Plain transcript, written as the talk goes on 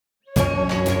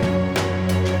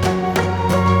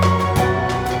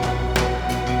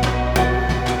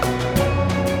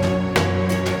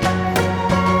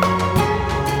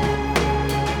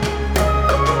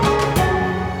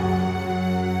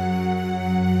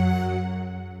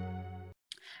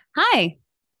Hi,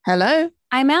 Hello,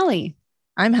 I'm Allie,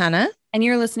 I'm Hannah. and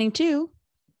you're listening to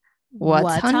What's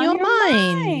What's on on your Your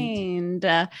mind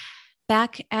Mind?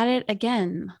 Back at it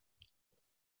again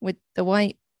with the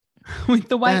white with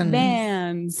the white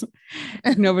bands? bands.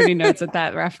 If nobody knows what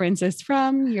that reference is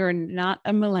from, you're not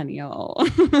a millennial.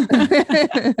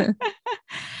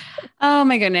 Oh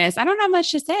my goodness. I don't have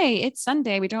much to say. It's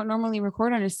Sunday. We don't normally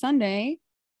record on a Sunday.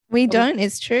 We But don't.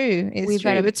 It's true. It's we've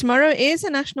got true. a, But tomorrow is a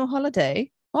national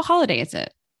holiday. what holiday is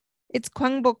it? It's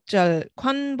Kwangbokjeol.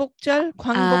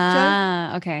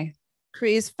 Kwangbokjeol. Okay.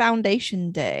 Korea's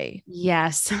Foundation Day.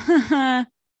 Yes.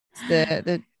 It's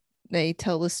the they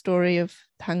tell the story of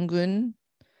Tangun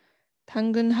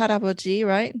Haraboji,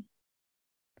 right?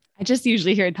 I just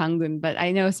usually hear Tangun, but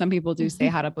I know some people do say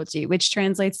Harabochi, which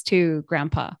translates to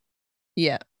grandpa.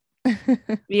 Yeah.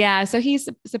 Yeah, so he's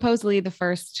supposedly the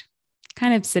first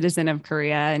kind of citizen of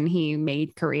Korea and he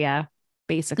made Korea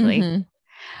basically. hmm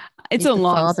It's He's a the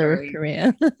long father of story.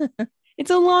 Korea.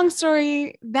 It's a long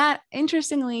story that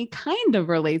interestingly kind of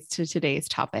relates to today's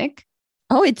topic,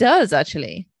 Oh, it does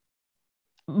actually.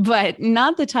 but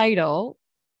not the title.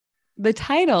 The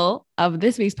title of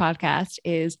this week's podcast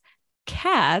is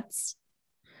Cats.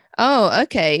 Oh,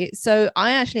 okay. So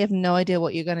I actually have no idea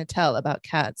what you're going to tell about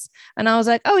cats. And I was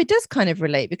like, oh, it does kind of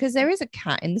relate because there is a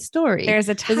cat in the story. There's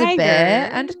a There's a bear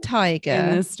tiger and a in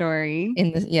tiger this story.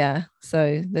 in the, yeah.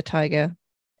 So the tiger.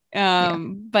 Yeah.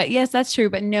 But yes, that's true.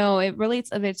 But no, it relates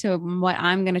a bit to what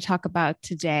I'm going to talk about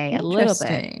today, a little bit.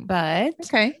 Interesting. But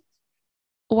Okay.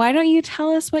 why don't you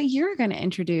tell us what you're going to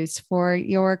introduce for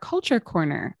your culture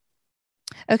corner?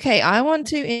 Okay. I want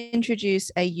to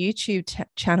introduce a YouTube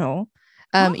channel.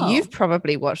 Oh, You've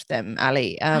probably watched them,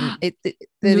 Ali. The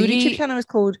YouTube Nudie. channel is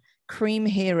called Cream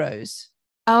Heroes.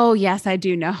 Oh, yes, I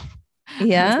do know. I was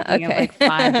Yeah. thinking of like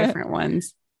five Okay. different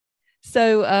ones.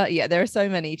 So yeah, there are so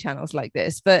many channels like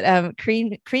this, but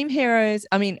Cream Heroes.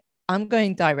 I mean, I'm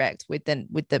going direct with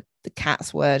the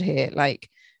cat's word here. Like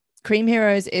Cream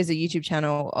Heroes is a YouTube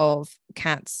channel of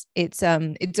cats. It's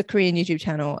a Korean YouTube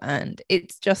channel, and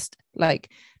it's just like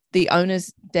the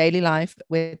owner's daily life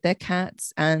with their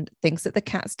cats and things that the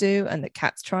cats do, and the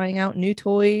cats trying out new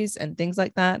toys and things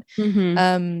like that. Mm-hmm.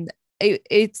 Um,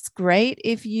 it's great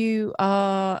if you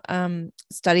are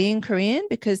studying Korean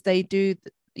because they do,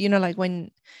 like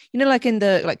when, like in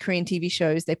the like Korean TV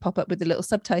shows, they pop up with the little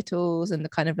subtitles and the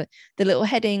kind of the little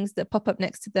headings that pop up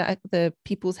next to the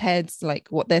people's heads, like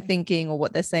what they're thinking or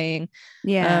what they're saying.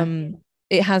 Yeah. Um,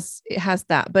 it has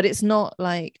that, but it's not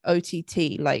like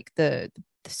OTT, like the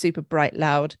super bright,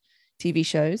 loud TV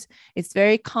shows. It's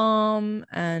very calm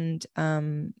and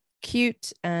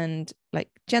cute and like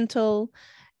gentle.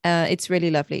 It's really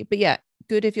lovely. But yeah,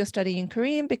 good if you're studying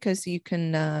Korean because you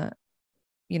can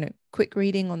quick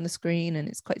reading on the screen and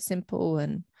it's quite simple.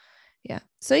 And yeah,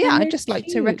 so yeah, And I'd they're just like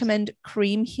to cute. recommend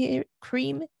Cream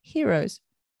Heroes.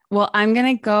 Well, I'm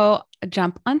going to go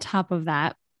jump on top of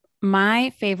that. My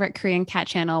favorite Korean cat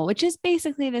channel, which is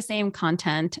basically the same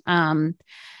content.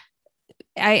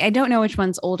 I don't know which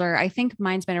one's older. I think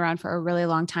mine's been around for a really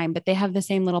long time, but they have the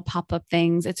same little pop-up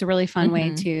things. It's a really fun way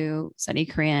Mm-hmm. to study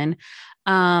Korean.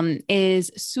 Is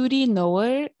Suri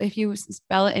Noel. If you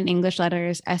spell it in English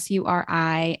letters,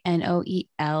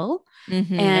 Surinoel.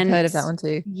 Mm-hmm. I've And heard of that one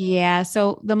too. yeah,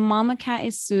 so the mama cat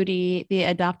is Suri, the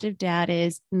adoptive dad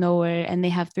is Noel, and they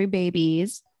have three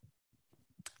babies.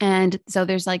 And so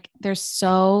they're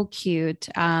so cute.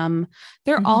 They're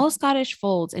Mm-hmm. all Scottish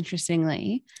folds,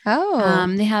 interestingly.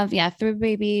 Oh, They have, yeah, three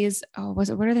babies. Oh, what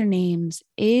are their names?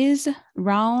 Is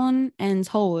Rowan and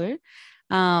Hole.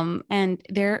 And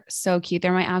they're so cute.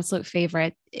 They're my absolute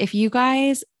favorite. If you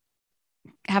guys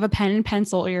have a pen and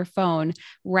pencil or your phone,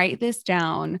 write this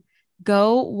down.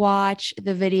 Go watch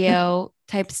the video.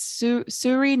 Type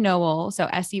Suri Noel, so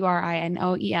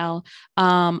Surinoel.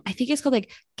 I think it's called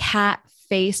like cat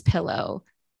face pillow.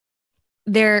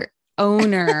 Their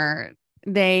owner,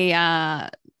 they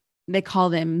call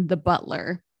them the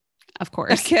butler, of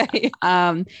course. okay.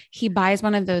 He buys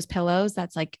one of those pillows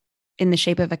that's like in the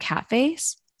shape of a cat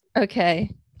face,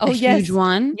 Okay. a Oh, huge yes.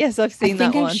 one. Yes, I've I seen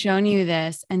think that I've one. shown you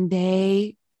this, and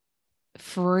they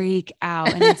freak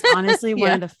out. And it's honestly one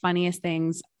Yeah. of the funniest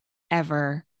things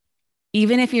ever,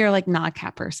 even if you're like not a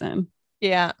cat person.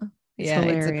 Yeah. It's Yeah,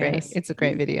 hilarious. it's a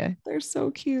great video. They're so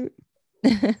cute.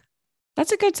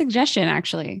 That's a good suggestion,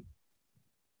 actually.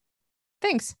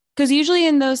 Thanks. Because usually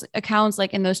in those accounts,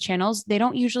 like in those channels, they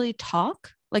don't usually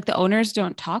talk. Like the owners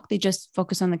don't talk, they just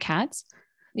focus on the cats.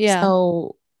 Yeah.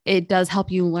 So it does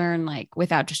help you learn like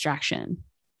without distraction.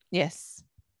 Yes.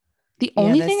 The Yeah,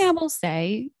 only thing I there's will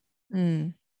say,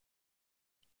 mm,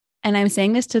 and I'm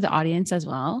saying this to the audience as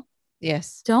well,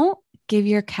 yes. don't give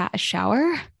your cat a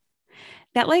shower.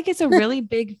 That like it's a really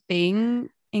big thing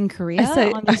in Korea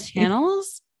on these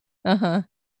channels. Uh-huh.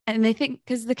 And they think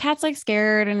because the cat's like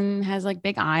scared and has like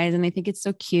big eyes and they think it's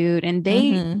so cute. And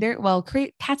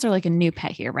cats are like a new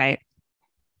pet here, right?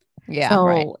 Yeah. So,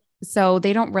 right. So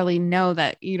they don't really know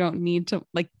that you don't need to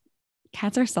like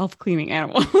cats are self-cleaning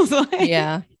animals. Like,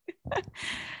 yeah.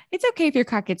 It's okay if your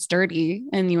cat gets dirty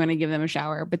and you want to give them a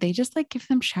shower, but they just like give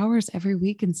them showers every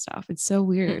week and stuff. It's so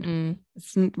weird.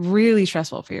 It's really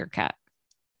stressful for your cat.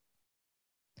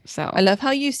 So I love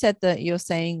how you said that you're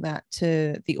saying that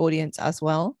to the audience as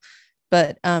well,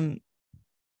 but I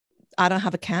don't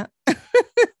have a cat.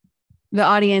 The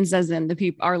audience, as in the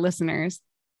people, our listeners.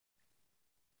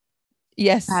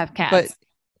 Yes, have cats. But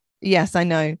yes, I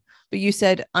know. But you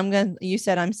said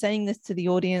I'm saying this to the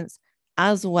audience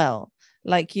as well.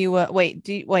 Like you were.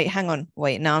 Hang on.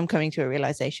 Now I'm coming to a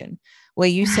realization. Were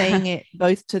you saying it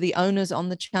both to the owners on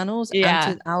the channels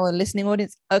and to our listening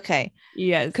audience? Okay.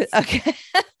 Yes. Okay.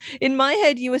 In my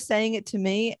head, you were saying it to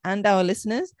me and our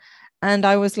listeners. And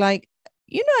I was like,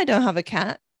 I don't have a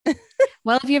cat.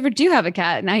 Well, if you ever do have a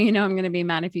cat, now you know I'm going to be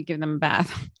mad if you give them a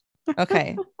bath.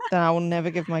 Okay. Then I will never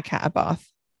give my cat a bath.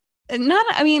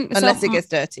 Unless it gets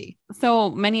dirty. So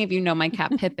many of you know my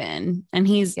cat Pippin, and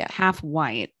he's half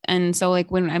white. And so like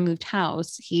when I moved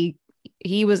house, he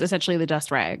was essentially the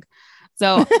dust rag.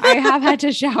 So I have had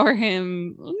to shower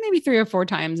him maybe 3 or 4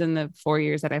 times in the 4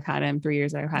 years that I've had him, 3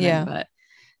 years that I've had him.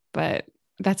 But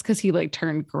that's because he like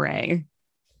turned gray.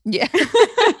 Yeah.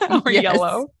 Or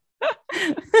yellow.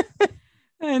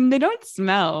 And they don't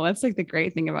smell. That's like the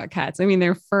great thing about cats. I mean,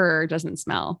 their fur doesn't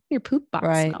smell. Their poop box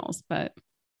smells, but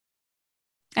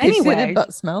anyway, their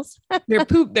butt smells. their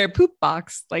poop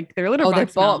box, like their litter box. Their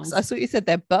box. Smells. I thought you said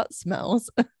their butt smells.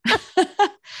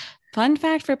 Fun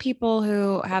fact for people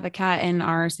who have a cat and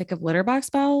are sick of litter box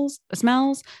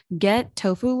smells, get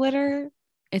tofu litter.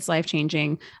 It's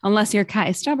life-changing, unless your cat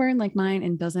is stubborn like mine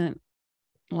and doesn't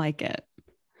like it.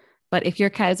 But if your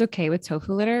cat is okay with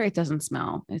tofu litter, it doesn't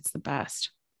smell. It's the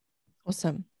best.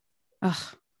 Awesome.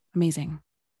 Ugh, amazing.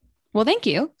 Well, thank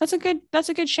you. That's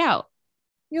a good shout.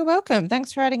 You're welcome.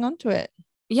 Thanks for adding on to it.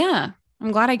 Yeah,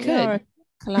 I'm glad I could. A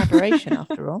collaboration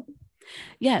after all.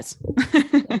 Yes.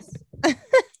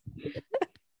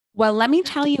 Well, let me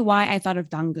tell you why I thought of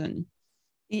Dangun.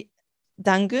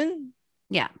 Dangun?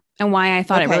 Yeah. And why I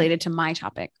thought it related to my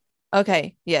topic.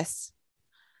 Okay. Yes.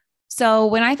 So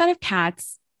when I thought of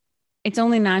cats, it's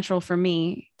only natural for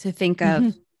me to think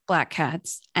of black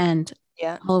cats and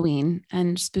Halloween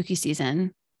and spooky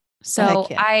season. So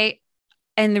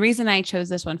and the reason I chose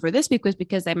this one for this week was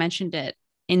because I mentioned it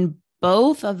in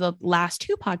both of the last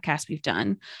 2 podcasts we've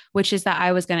done, which is that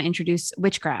I was going to introduce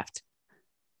witchcraft.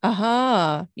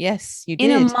 Yes, you did.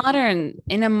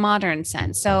 In a modern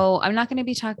sense. So I'm not going to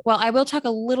be I will talk a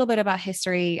little bit about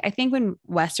history. I think when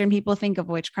Western people think of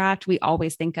witchcraft, we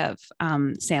always think of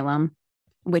Salem,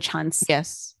 witch hunts.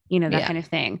 Yes. That kind of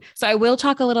thing. So I will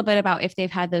talk a little bit about if they've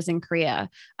had those in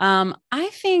Korea. I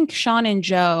think Sean and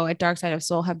Joe at Dark Side of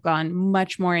Soul have gone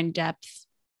much more in depth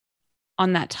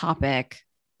on that topic.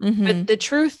 But the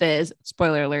truth is,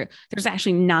 spoiler alert, there's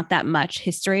actually not that much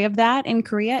history of that in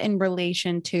Korea in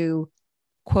relation to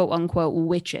quote unquote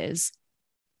witches.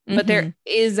 But there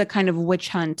is a kind of witch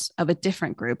hunt of a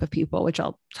different group of people, which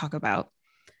I'll talk about.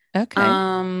 Okay.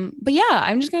 But yeah,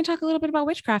 I'm just going to talk a little bit about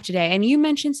witchcraft today. And you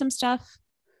mentioned some stuff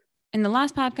in the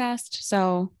last podcast.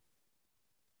 So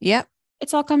yep,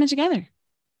 it's all coming together.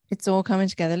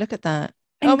 Look at that.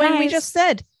 And we just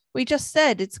said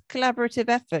it's a collaborative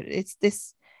effort.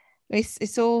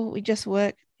 It's all, we just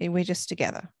work. We're just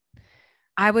together.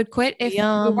 I would quit if we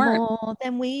are weren't. More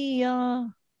than we are.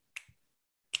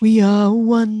 We are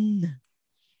one.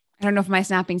 I don't know if my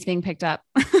snapping's being picked up.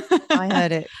 I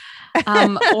heard it.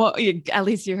 Well, at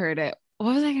least you heard it.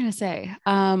 What was I going to say?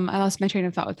 I lost my train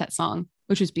of thought with that song,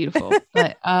 which was beautiful.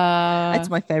 But that's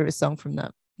my favorite song from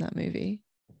that movie.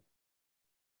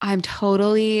 I'm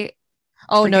totally.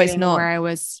 Oh no, it's not. Where I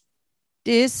was.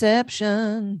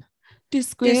 Deception.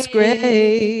 Disgrace.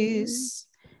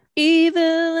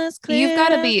 Evil as clear. You've got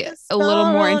to be a little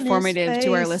more informative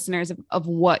to our listeners of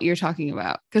what you're talking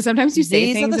about, because sometimes you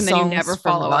say things and then you never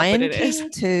follow up what it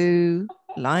is.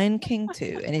 Lion King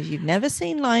 2. And if you've never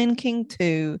seen Lion King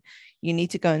 2, you need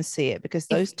to go and see it, because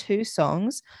those 2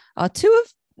 songs are two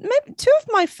of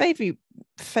my favorite.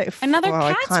 Another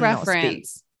Cats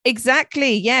reference.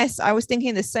 Exactly. Yes. I was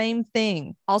thinking the same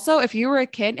thing. Also, if you were a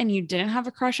kid and you didn't have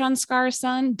a crush on Scar's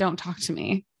son, don't talk to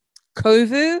me.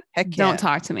 Kovu? Heck yeah. Don't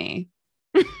talk to me.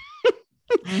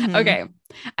 Okay.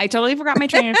 I totally forgot my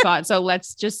train of thought. So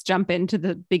let's just jump into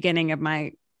the beginning of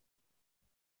my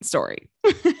story.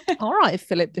 All right,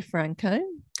 Philip DeFranco.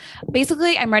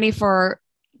 Basically, I'm ready for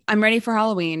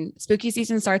Halloween. Spooky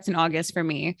season starts in August for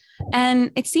me.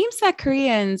 And it seems that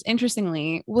Koreans,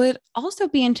 interestingly, would also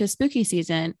be into spooky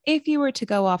season if you were to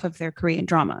go off of their Korean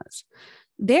dramas.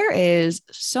 There is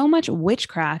so much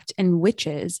witchcraft and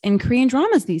witches in Korean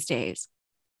dramas these days.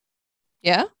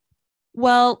 Yeah.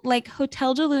 Well, like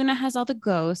Hotel de Luna has all the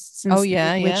ghosts and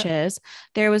witches.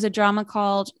 There was a drama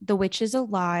called The Witch is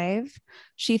Alive.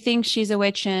 She thinks she's a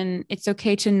witch and it's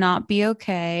okay to not be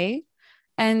okay.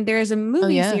 And there's a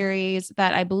movie series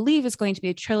that I believe is going to be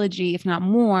a trilogy, if not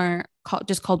more,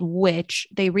 called Witch.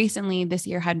 They recently this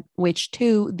year had Witch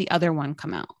 2, the other one,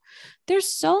 come out.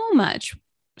 There's so much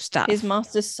stuff. His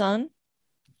Master's Son.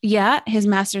 Yeah, His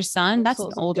Master's Son. That's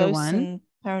an older one. And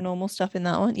paranormal stuff in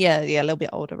that one. Yeah, a little bit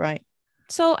older, right?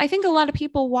 So I think a lot of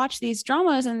people watch these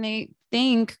dramas and they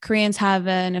think Koreans have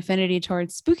an affinity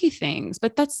towards spooky things,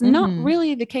 but that's not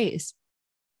really the case.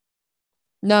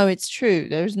 No, it's true.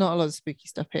 There's not a lot of spooky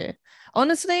stuff here.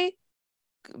 Honestly,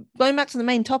 going back to the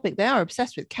main topic, they are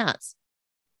obsessed with cats.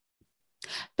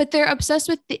 But they're obsessed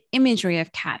with the imagery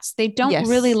of cats. They don't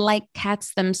really like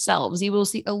cats themselves. You will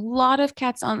see a lot of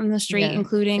cats on the street,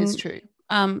 including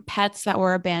pets that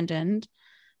were abandoned.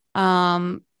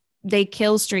 They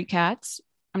kill street cats.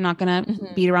 I'm not going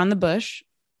to beat around the bush.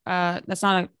 That's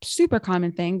not a super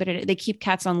common thing, but they keep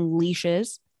cats on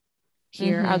leashes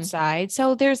here outside.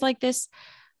 So there's like this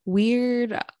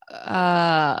weird, what's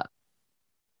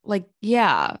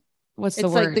the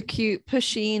word? Like the cute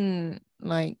pushing,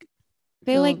 like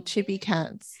they like chibi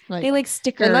cats. Like they like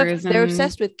stickers. They're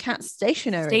obsessed with cat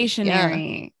stationery.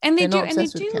 Yeah. And they do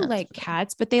like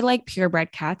cats, but they like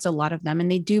purebred cats, a lot of them,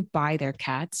 and they do buy their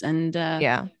cats. And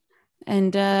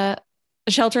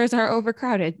shelters are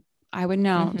overcrowded. I would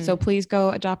know. So please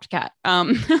go adopt a cat.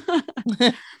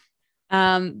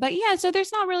 But yeah, so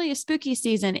there's not really a spooky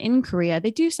season in Korea.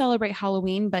 They do celebrate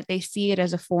Halloween, but they see it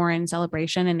as a foreign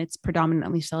celebration, and it's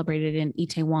predominantly celebrated in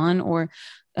Itaewon or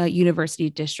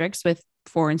university districts with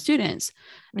foreign students.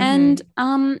 And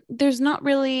there's not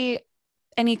really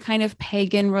any kind of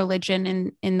pagan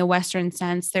religion in the Western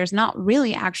sense. There's not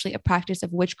really actually a practice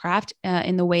of witchcraft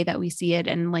in the way that we see it,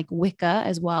 and like Wicca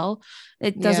as well.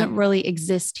 It doesn't really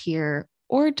exist here,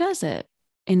 or does it?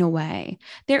 In a way,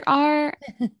 there are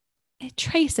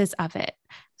traces of it.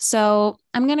 So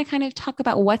I'm going to kind of talk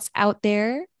about what's out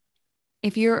there.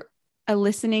 If you're a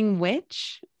listening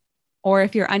witch, or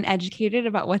if you're uneducated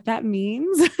about what that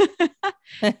means,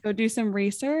 go do some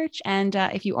research. And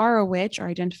if you are a witch or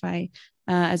identify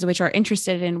as a witch or are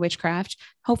interested in witchcraft,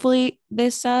 hopefully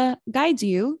this guides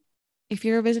you if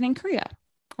you're visiting Korea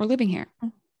or living here.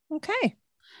 Okay.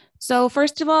 So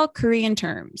first of all, Korean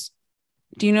terms.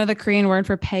 Do you know the Korean word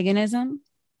for paganism?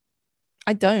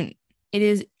 I don't. It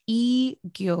is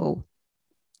Igyo.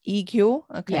 Igyo?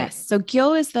 Okay. Yes. So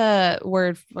gyo is the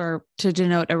word to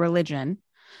denote a religion.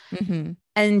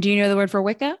 And do you know the word for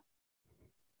Wicca?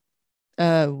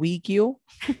 Wigyo.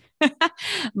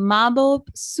 Mabob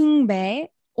Sungbae,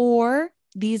 or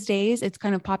these days it's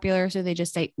kind of popular, so they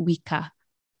just say Wicca.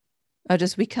 Oh,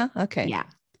 just Wicca? Okay. Yeah.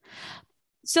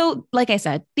 So like I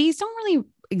said, these don't really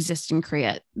exist in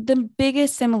Korea. The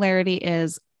biggest similarity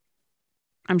is,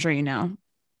 I'm sure you know.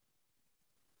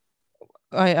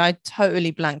 I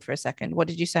totally blanked for a second. What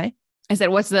did you say? I said,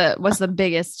 what's the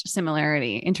biggest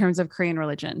similarity in terms of Korean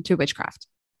religion to witchcraft?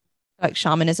 Like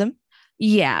shamanism?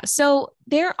 Yeah. So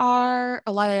there are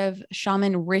a lot of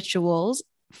shaman rituals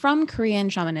from Korean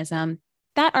shamanism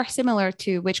that are similar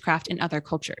to witchcraft in other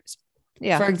cultures.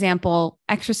 Yeah. For example,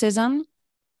 exorcism,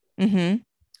 the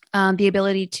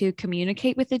ability to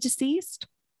communicate with the deceased.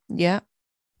 Yeah.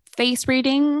 Face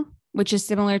reading, which is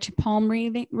similar to palm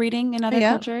reading in other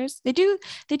cultures. They do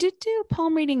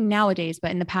palm reading nowadays,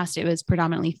 but in the past it was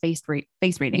predominantly face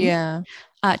reading. Yeah.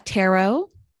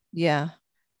 Tarot. Yeah.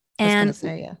 And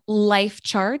life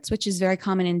charts, which is very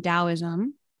common in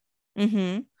Taoism.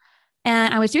 And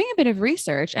I was doing a bit of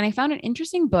research and I found an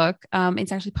interesting book.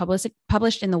 It's actually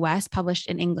published in the West, published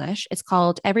in English. It's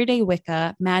called Everyday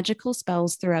Wicca: Magical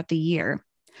Spells Throughout the Year.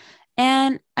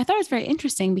 And I thought it was very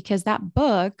interesting because that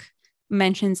book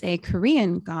mentions a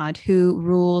Korean god who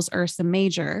rules Ursa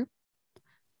Major.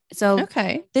 So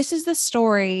this is the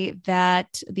story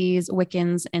that these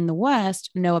Wiccans in the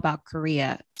West know about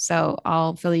Korea. So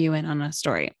I'll fill you in on a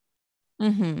story. Do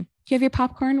you have your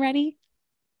popcorn ready?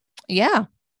 Yeah.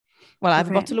 Well, I have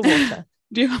a bottle of water.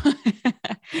 Do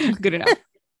you? Good enough.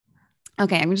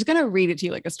 Okay, I'm just going to read it to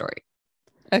you like a story.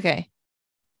 Okay.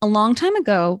 A long time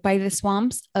ago, by the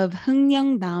swamps of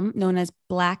Hungyeongdam, known as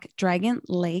Black Dragon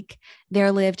Lake,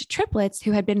 there lived triplets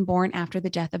who had been born after the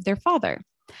death of their father.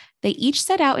 They each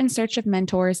set out in search of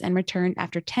mentors and returned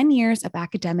after 10 years of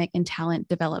academic and talent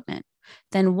development.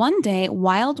 Then one day,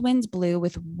 wild winds blew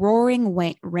with roaring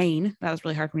rain. That was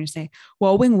really hard for me to say.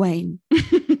 Roaring rain.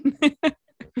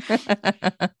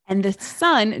 And the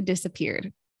sun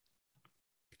disappeared.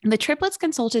 The triplets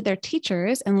consulted their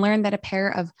teachers and learned that a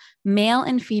pair of male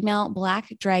and female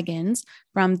black dragons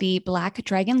from the Black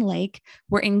Dragon Lake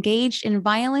were engaged in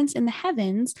violence in the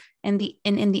heavens, and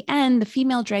in the end, the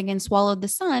female dragon swallowed the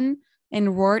sun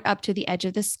and roared up to the edge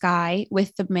of the sky,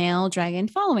 with the male dragon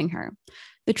following her.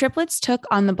 The triplets took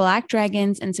on the black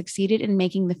dragons and succeeded in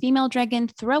making the female dragon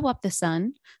throw up the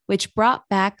sun, which brought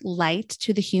back light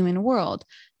to the human world.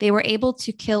 They were able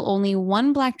to kill only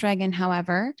one black dragon,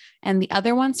 however, and the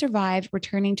other one survived,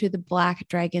 returning to the Black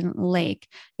Dragon Lake.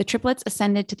 The triplets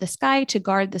ascended to the sky to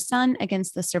guard the sun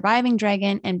against the surviving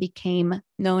dragon and became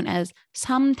known as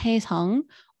Samtaesung,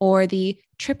 or the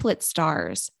Triplet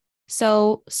Stars.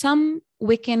 So some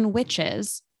Wiccan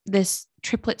witches, this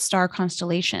triplet star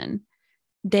constellation,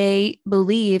 they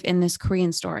believe in this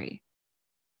Korean story.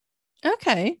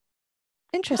 Okay.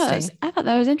 Interesting. I thought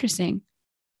that was interesting.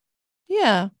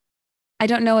 Yeah. I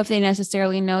don't know if they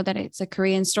necessarily know that it's a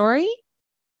Korean story,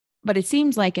 but it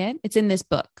seems like it. It's in this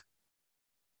book.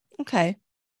 Okay.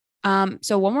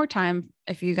 So one more time,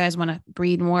 if you guys want to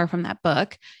read more from that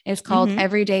book, it's called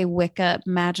Everyday Wicca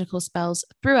Magical Spells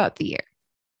Throughout the Year.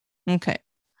 Okay.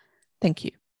 Thank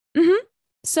you. Mm-hmm.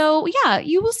 So yeah,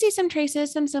 you will see some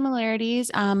traces, some similarities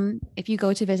if you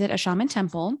go to visit a shaman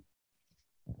temple.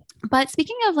 But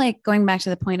speaking of like going back to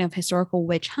the point of historical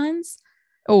witch hunts.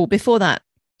 Oh, before that,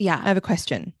 yeah, I have a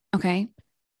question. Okay.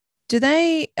 Did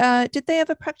they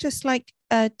ever practice like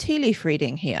tea leaf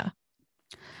reading here?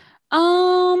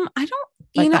 I don't,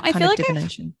 like I feel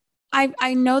like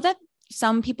I know that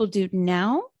some people do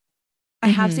now. I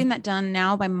have seen that done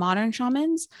now by modern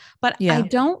shamans, but I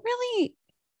don't really,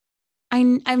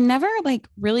 I've never like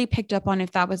really picked up on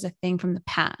if that was a thing from the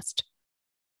past.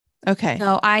 Okay.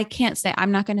 So I can't say,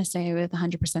 I'm not going to say with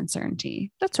 100%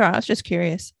 certainty. That's right. I was just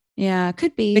curious. Yeah,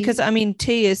 could be. Because I mean,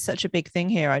 tea is such a big thing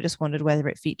here. I just wondered whether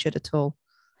it featured at all.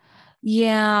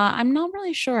 Yeah, I'm not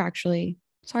really sure actually.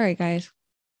 Sorry, guys.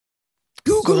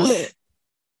 Google it.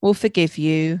 We'll forgive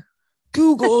you.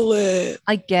 Google it.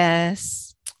 I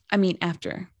guess. I mean,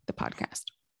 after the podcast.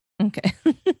 Okay.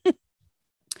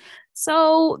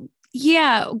 So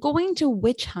yeah, going to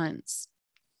witch hunts.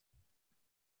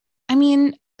 I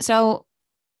mean, so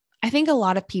I think a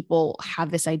lot of people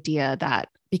have this idea that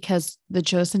because the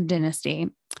Joseon dynasty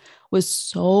was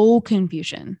so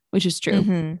Confucian, which is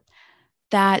true,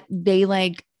 that they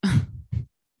like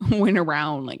went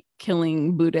around like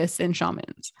killing Buddhists and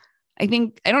shamans. I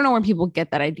don't know where people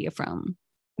get that idea from.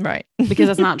 Right. Because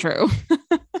that's not true.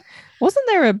 Wasn't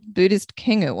there a Buddhist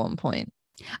king at one point?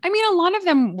 I mean, a lot of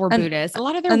them were Buddhist. A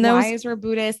lot of their wives were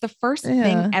Buddhist. The first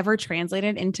thing ever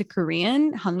translated into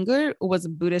Korean, Hangul, was a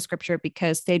Buddhist scripture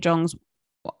because Sejong's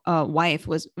wife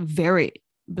was very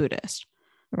Buddhist.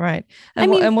 Right.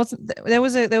 And wasn't there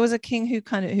was a king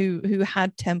who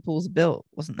had temples built,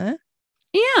 wasn't there?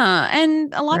 Yeah,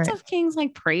 and lots of kings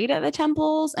like prayed at the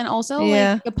temples, and also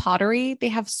like the pottery. They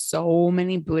have so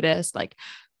many Buddhist like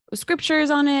scriptures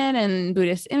on it and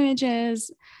Buddhist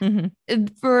images.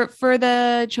 For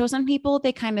the Joseon people,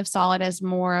 they kind of saw it as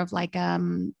more of like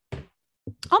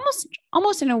almost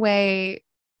in a way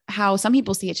how some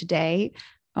people see it today.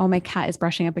 Oh, my cat is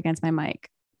brushing up against my mic.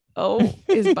 Oh,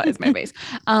 his butt is my face.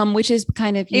 Which is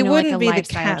kind of it wouldn't like a be the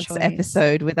cat's choice.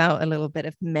 Episode without a little bit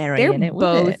of Mary. They're in it,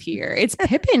 both here. It's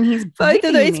Pippin. He's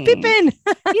biting me. It's Pippin.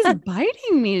 He's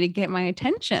biting me to get my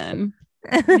attention.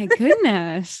 My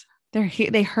goodness.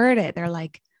 They heard it. They're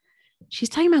like, she's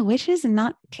talking about witches and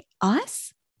not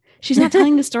us. She's not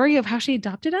telling the story of how she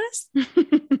adopted us.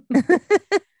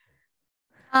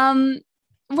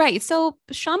 Right. So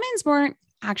shamans weren't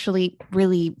actually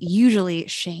really usually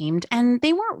shamed, and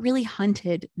they weren't really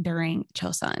hunted during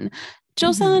Joseon.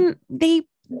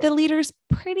 The leaders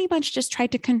pretty much just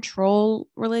tried to control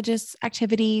religious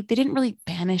activity. They didn't really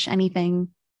banish anything.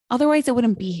 Otherwise, it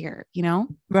wouldn't be here,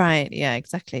 Right. Yeah,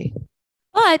 exactly.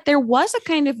 But there was a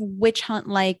kind of witch hunt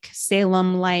like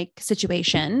Salem like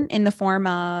situation in the form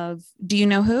of, do you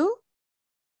know who?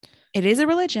 It is a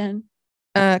religion.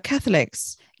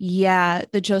 Catholics. Yeah.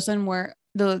 The Joseon were,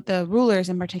 the rulers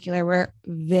in particular were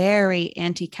very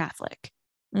anti-Catholic.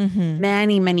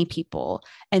 Many, many people.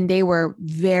 And they were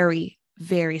very,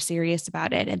 very serious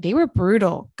about it. And they were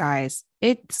brutal, guys.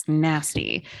 It's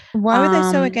nasty. Why were they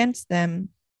so against them?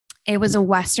 It was a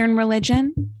Western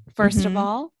religion, first of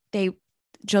all.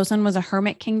 Joseon was a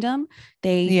hermit kingdom.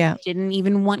 They Yeah. didn't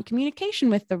even want communication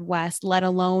with the West, let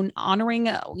alone honoring,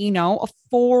 a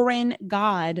foreign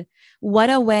god. What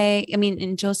a way. I mean,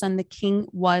 in Joseon, the king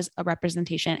was a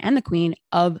representation and the queen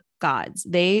of gods.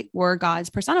 They were gods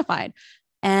personified.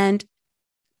 And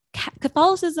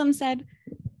Catholicism said,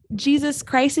 Jesus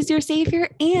Christ is your savior.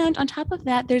 And on top of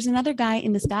that, there's another guy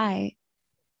in the sky,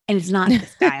 and it's not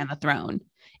this guy on the throne.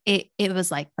 It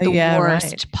was like the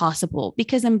worst possible,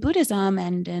 because in Buddhism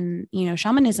and in,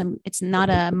 shamanism, it's not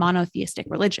a monotheistic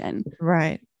religion.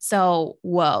 Right. So,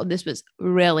 whoa, this was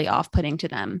really off-putting to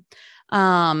them.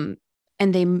 And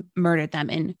they murdered them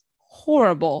in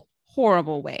horrible,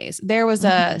 horrible ways. There was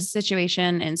a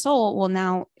situation in Seoul. Well,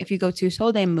 now if you go to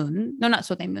Seodaemun, no, not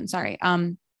Seodaemun, sorry.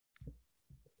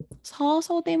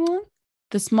 Seodaemun,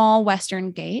 the small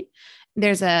Western Gate.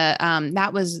 There's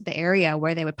that was the area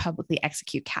where they would publicly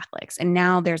execute Catholics. And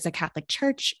now there's a Catholic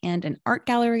church and an art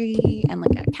gallery and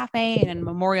like a cafe and a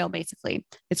memorial, basically.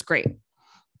 It's great.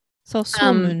 So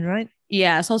Seoul-mun, right?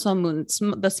 Yeah, Seoul-mun,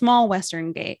 the small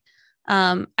Western Gate.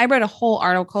 I read a whole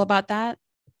article about that,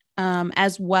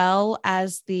 as well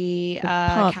as the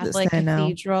Catholic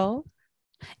cathedral.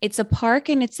 It's a park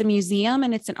and it's a museum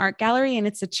and it's an art gallery and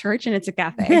it's a church and it's a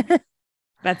cafe.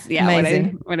 That's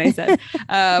what I said.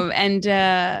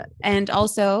 And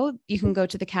also you can go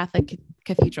to the Catholic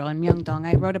cathedral in Myeongdong.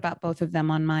 I wrote about both of them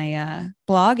on my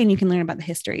blog, and you can learn about the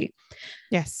history.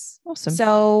 Yes. Awesome.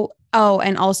 So,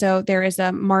 and also there is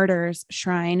a martyrs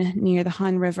shrine near the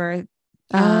Han River,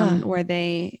 where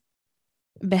they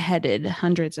beheaded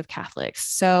hundreds of Catholics.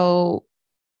 So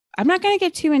I'm not going to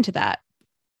get too into that.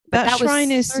 But that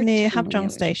shrine is near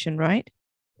Hapjeong Station, right?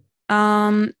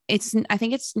 I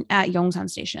think it's at Yongsan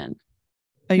Station.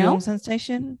 Yongsan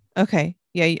Station? Okay.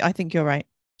 Yeah, I think you're right.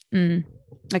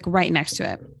 Like right next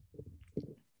to it.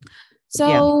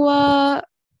 So,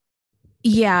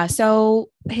 so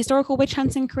historical witch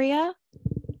hunts in Korea.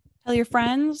 Tell your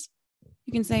friends.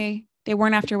 You can say they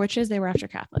weren't after witches, they were after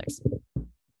Catholics.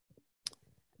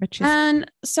 Witches.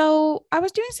 And so I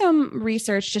was doing some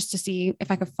research just to see if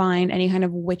I could find any kind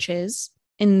of witches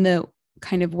in the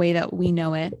kind of way that we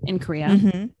know it in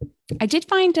Korea. I did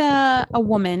find a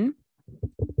woman.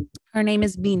 Her name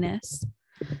is Venus.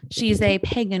 She's a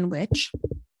pagan witch.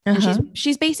 And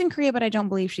she's based in Korea, but I don't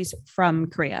believe she's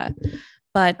from Korea.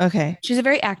 But she's a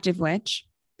very active witch.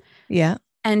 Yeah.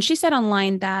 And she said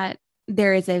online that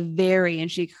there is a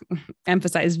and she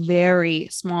emphasized, very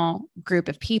small group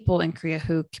of people in Korea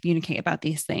who communicate about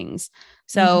these things.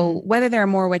 So whether there are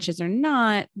more witches or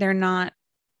not, they're not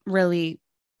really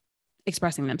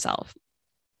expressing themselves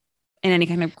in any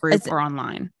kind of group or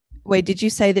online. Wait, did you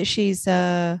say that she's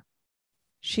not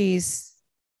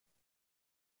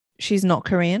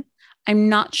Korean? I'm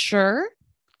not sure.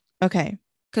 Okay.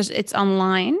 Because it's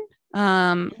online.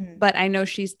 But I know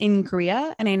she's in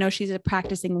Korea, and I know she's a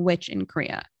practicing witch in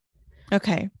Korea.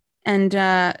 Okay. And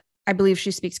I believe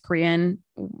she speaks Korean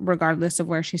regardless of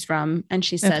where she's from. And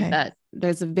she said that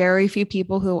there's a very few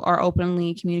people who are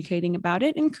openly communicating about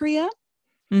it in Korea.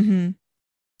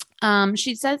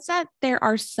 She says that there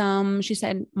are some, she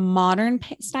said, modern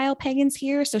style pagans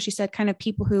here. So she said kind of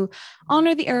people who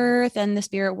honor the earth and the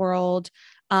spirit world,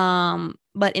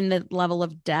 but in the level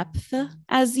of depth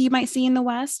as you might see in the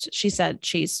West. She said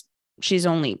she's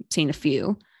only seen a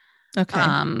few.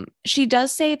 She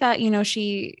does say that,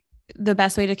 the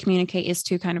best way to communicate is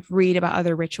to kind of read about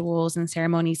other rituals and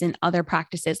ceremonies and other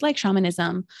practices like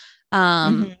shamanism,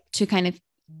 to kind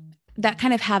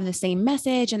of have the same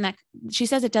message. And that she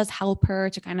says it does help her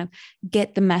to kind of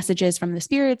get the messages from the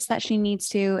spirits that she needs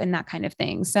to, and that kind of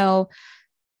thing. So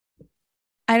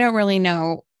I don't really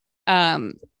know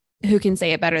who can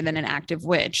say it better than an active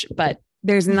witch, but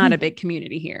there's not a big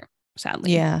community here,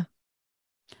 sadly. Yeah.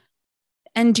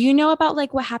 And do you know about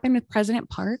like what happened with President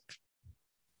Park?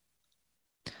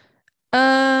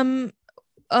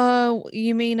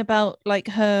 You mean about like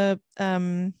her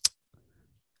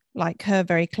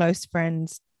very close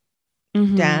friend's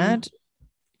dad?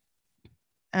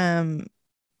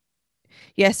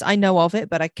 Yes, I know of it,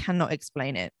 but I cannot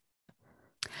explain it.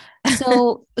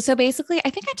 So basically, I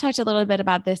think I talked a little bit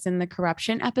about this in the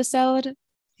corruption episode.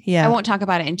 Yeah. I won't talk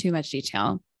about it in too much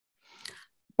detail.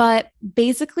 But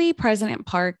basically, President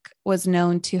Park was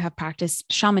known to have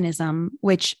practiced shamanism,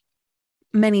 which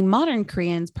many modern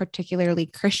Koreans, particularly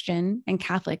Christian and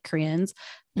Catholic Koreans,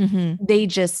 they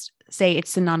just say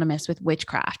it's synonymous with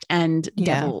witchcraft and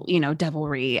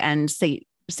devilry and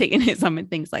Satanism and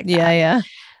things like that. Yeah.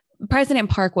 President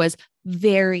Park was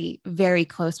very, very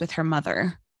close with her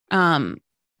mother,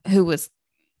 who was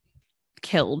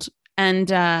killed. And,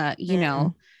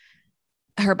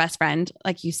 her best friend,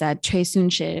 like you said, Choi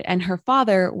Soon-sil, and her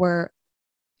father were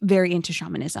very into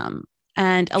shamanism.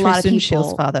 And a lot of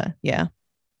people, father. Yeah.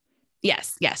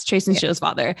 Yes, Choi Soon-sil's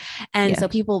father. And so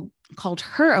people called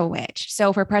her a witch.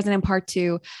 So for President Park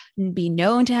to be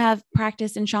known to have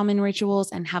practiced in shaman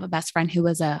rituals and have a best friend who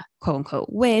was a quote unquote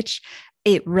witch,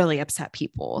 it really upset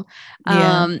people.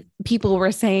 People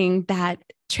were saying that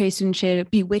Choi Soon-sil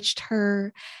bewitched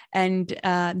her, and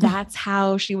that's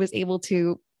how she was able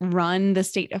to run the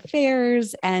state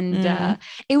affairs. And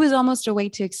it was almost a way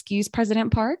to excuse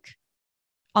President Park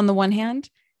on the one hand.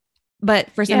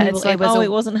 But for some people, it's like,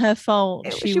 it wasn't her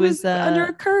fault. She was under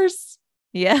a curse.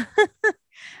 Yeah.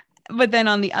 But then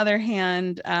on the other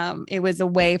hand, it was a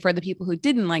way for the people who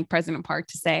didn't like President Park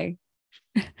to say,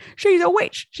 she's a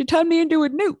witch. She turned me into a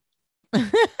newt.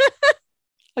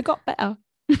 I got better.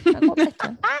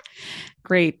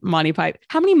 Great Monty Python.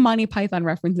 How many Monty Python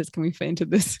references can we fit into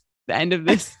the end of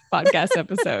this podcast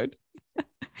episode?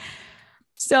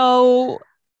 So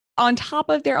on top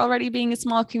of there already being a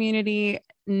small community,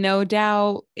 no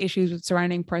doubt issues with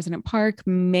surrounding President Park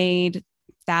made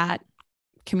that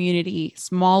community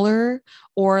smaller,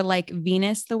 or like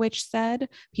Venus the Witch said,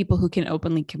 people who can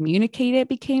openly communicate it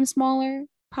became smaller,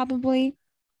 probably.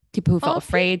 People who felt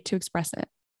afraid to express it.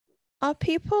 Are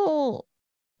people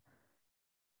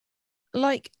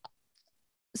like,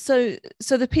 so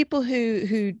the people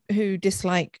who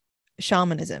dislike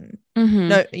shamanism,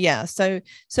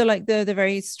 so like the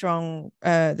very strong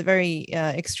the very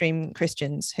extreme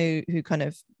Christians who kind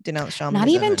of denounce shamanism,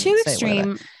 not even too extreme,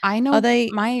 whatever. I know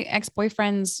they my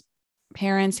ex-boyfriend's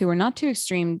parents who were not too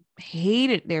extreme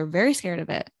hated, they were very scared of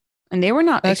it, and they were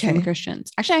not extreme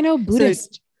Christians. Actually, I know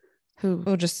Buddhist who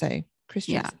we'll just say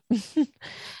Christians.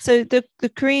 So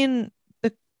the Korean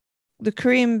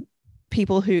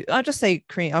people who, I'll just say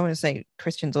Korean, I want to say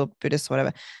Christians or Buddhists,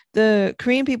 whatever, the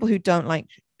Korean people who don't like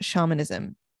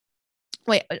shamanism.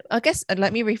 Wait, I guess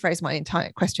let me rephrase my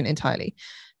entire question entirely.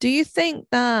 Do you think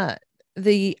that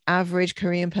the average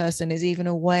Korean person is even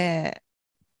aware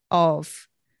of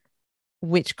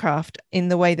witchcraft in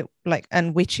the way that, like,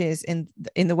 and witches in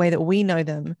the way that we know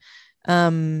them?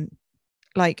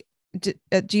 Like,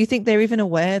 do you think they're even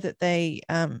aware that they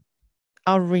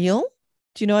are real?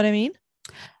 Do you know what I mean?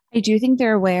 I do think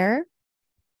they're aware.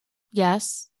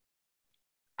 Yes.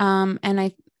 And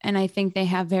I think they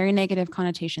have very negative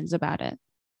connotations about it.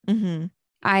 Mm-hmm.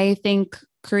 I think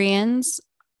Koreans,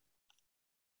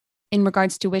 in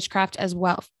regards to witchcraft as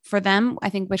well, for them, I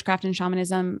think witchcraft and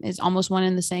shamanism is almost one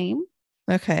and the same.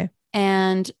 Okay.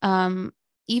 And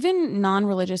even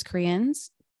non-religious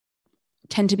Koreans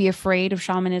tend to be afraid of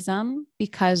shamanism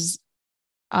because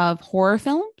of horror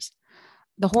films.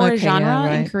 The horror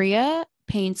genre in Korea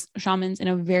paints shamans in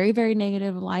a very, very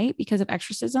negative light because of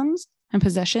exorcisms and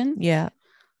possession. Yeah.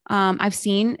 I've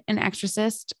seen an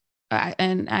exorcist,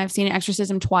 and I've seen an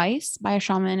exorcism twice by a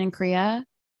shaman in Korea.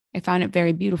 I found it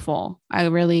very beautiful. I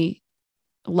really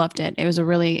loved it. It was a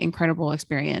really incredible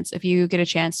experience. If you get a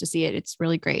chance to see it, it's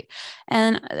really great.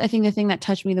 And I think the thing that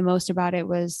touched me the most about it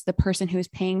was the person who was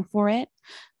paying for it.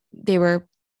 They were,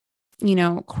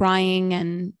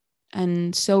 crying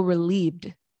and so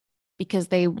relieved because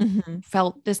they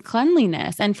felt this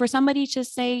cleanliness. And for somebody to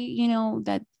say,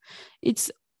 that it's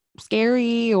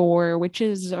scary or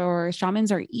witches or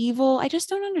shamans are evil, I just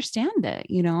don't understand it,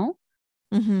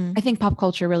 I think pop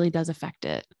culture really does affect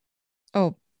it.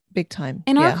 Oh, big time.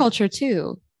 In our culture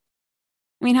too.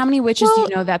 I mean, how many witches do you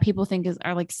know that people think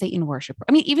are like Satan worshippers?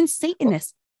 I mean, even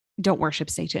Satanists don't worship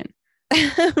Satan.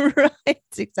 Right,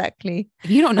 exactly. If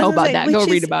you don't know about that, go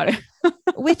read about it.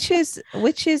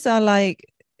 witches are like,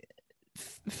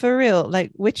 for real,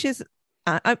 like witches,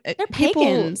 they're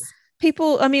pagans.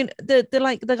 People, I mean,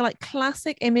 the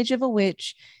classic image of a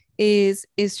witch is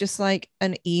just like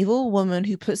an evil woman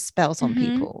who puts spells on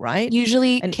people, right?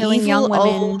 Usually an killing evil, young women,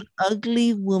 old,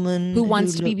 ugly woman who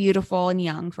wants to be beautiful and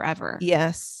young forever.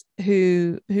 Yes,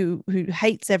 who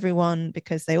hates everyone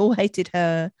because they all hated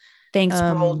her. Thanks,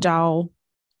 Roald Dahl.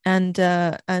 And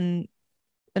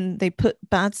they put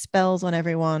bad spells on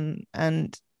everyone,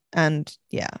 and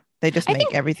yeah, they just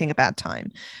make everything a bad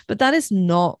time. But that is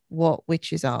not what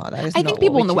witches are. I think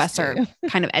people in the West are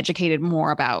kind of educated more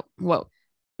about what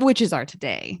witches are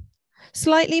today.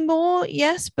 Slightly more,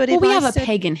 yes, but we have a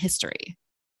pagan history.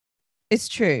 It's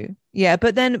true, yeah.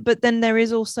 But then there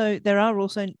are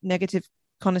also negative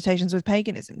connotations with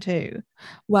paganism too.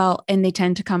 Well, and they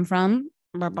tend to come from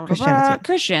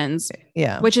Christians,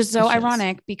 yeah, which is so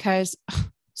ironic because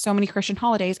so many Christian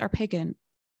holidays are pagan.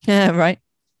 Yeah, right.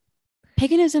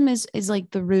 Paganism is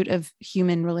like the root of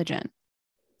human religion.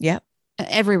 Yeah,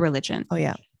 every religion. Oh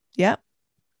yeah, yeah.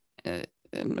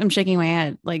 I'm shaking my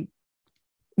head. Like,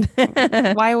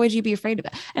 why would you be afraid of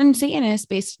that? And Satanists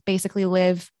basically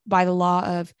live by the law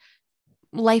of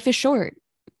life is short.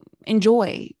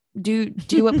 Enjoy. Do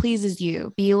what pleases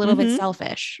you. Be a little bit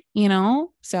selfish, you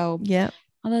know? So Yeah.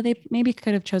 although they maybe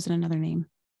could have chosen another name.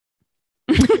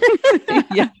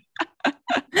 Yeah.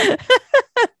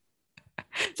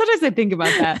 Sometimes I think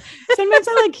about that. Sometimes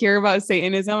I like hear about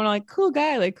Satanism and I'm like, cool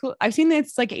guy, like cool. I've seen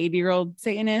this like 80-year-old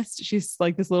Satanist. She's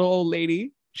like this little old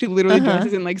lady. She literally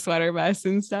dresses in like sweater vests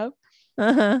and stuff.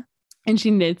 And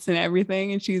she knits and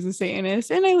everything. And she's a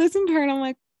Satanist. And I listen to her and I'm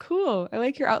like, cool. I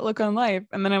like your outlook on life.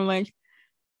 And then I'm like,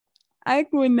 I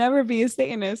would never be a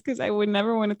Satanist because I would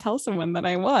never want to tell someone that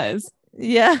I was.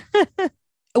 Yeah.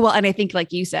 Well, and I think,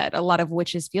 like you said, a lot of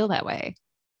witches feel that way.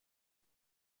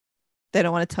 They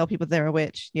don't want to tell people they're a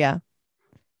witch. Yeah.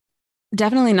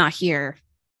 Definitely not here.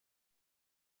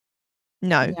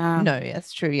 No,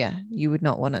 that's true. Yeah. You would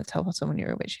not want to tell someone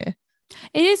you're a witch here.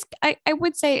 It is. I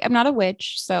would say I'm not a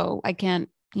witch, so I can't,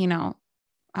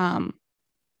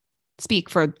 speak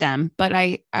for them. But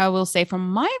I will say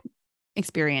from my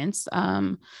experience,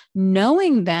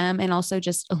 knowing them and also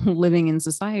just living in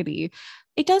society,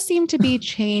 it does seem to be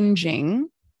changing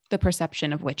the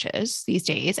perception of witches these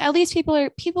days. At least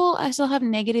people still have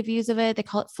negative views of it. They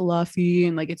call it fluffy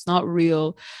and like it's not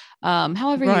real.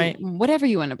 However, whatever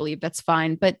you want to believe, that's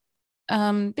fine. But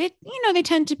they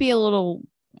tend to be a little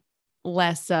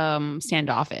less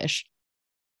standoffish.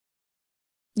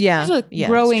 Yeah. There's a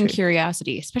growing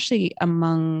curiosity, especially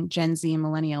among Gen Z and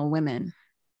millennial women.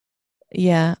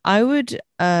 Yeah, I would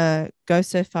go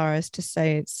so far as to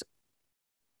say it's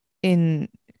in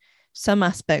some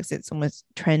aspects it's almost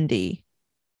trendy.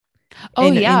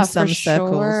 In some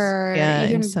circles. Sure. Yeah,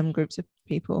 in some groups of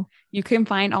people. You can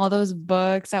find all those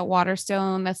books at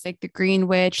Waterstone. That's like the Green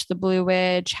Witch, the Blue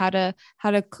Witch, how to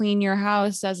clean your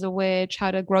house as a witch,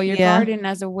 how to grow your garden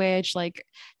as a witch, like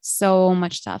so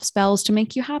much stuff. Spells to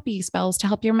make you happy, spells to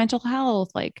help your mental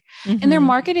health, like and they're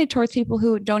marketed towards people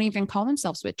who don't even call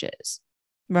themselves witches.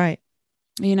 Right.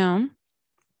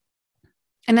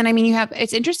 And then,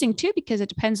 it's interesting too, because it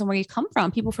depends on where you come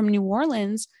from. People from New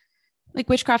Orleans, like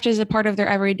witchcraft is a part of their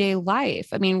everyday life.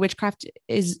 Witchcraft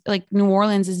is like New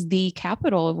Orleans is the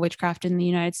capital of witchcraft in the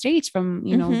United States from,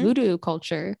 voodoo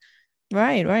culture.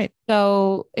 Right.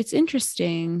 So it's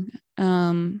interesting,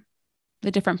 the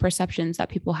different perceptions that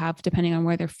people have depending on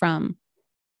where they're from.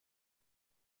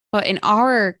 But in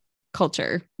our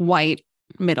culture, white,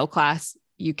 middle class,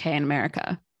 UK and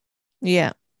America.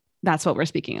 Yeah. That's what we're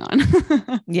speaking on.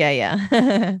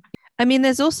 Yeah. I mean,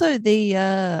 there's also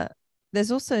the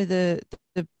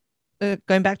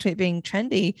going back to it being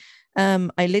trendy.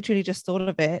 I literally just thought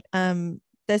of it.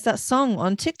 There's that song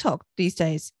on TikTok these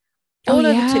days, all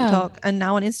over TikTok and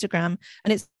now on Instagram,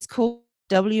 and it's called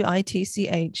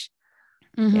WITCH.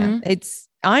 Yeah, it's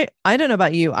I don't know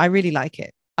about you. I really like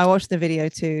it. I watched the video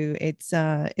too. It's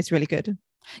really good.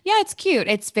 Yeah, it's cute.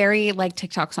 It's very like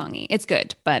TikTok songy. It's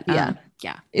good, but yeah.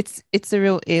 It's a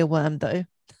real earworm though.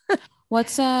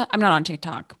 What's I'm not on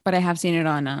TikTok, but I have seen it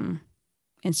on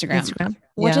Instagram.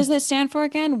 What does it stand for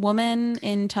again? Woman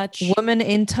in touch. Woman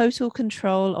in total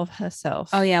control of herself.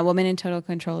 Oh yeah, woman in total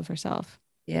control of herself.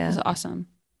 Yeah. That's awesome.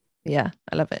 Yeah,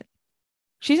 I love it.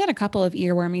 She's had a couple of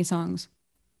earwormy songs.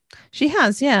 She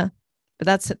has, yeah. But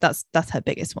that's her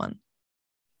biggest one.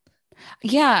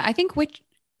 Yeah, I think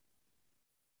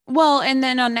well, and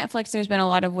then on Netflix, there's been a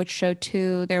lot of witch show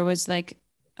too. There was like,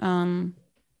 oh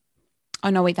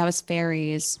no, wait, that was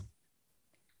fairies.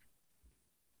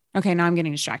 Okay, now I'm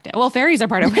getting distracted. Well, fairies are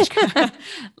part of witchcraft.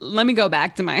 Let me go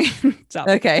back to my stuff.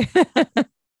 Okay.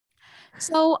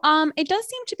 So, it does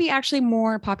seem to be actually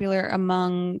more popular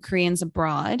among Koreans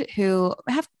abroad who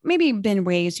have maybe been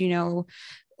raised, knowing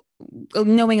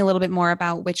a little bit more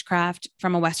about witchcraft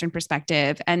from a Western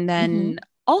perspective, and then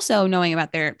also knowing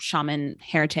about their shaman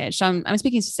heritage. So I'm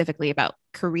speaking specifically about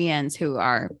Koreans who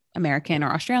are American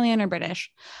or Australian or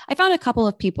British. I found a couple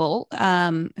of people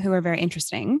who are very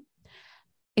interesting.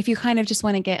 If you kind of just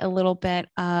want to get a little bit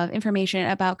of information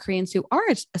about Koreans who are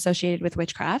associated with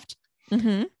witchcraft,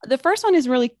 the first one is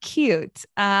really cute.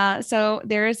 So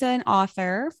there is an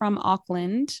author from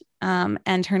Auckland,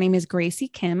 and her name is Gracie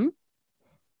Kim.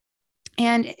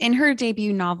 And in her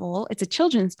debut novel, it's a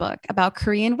children's book about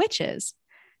Korean witches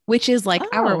like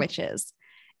our witches.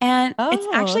 And it's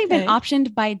actually been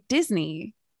optioned by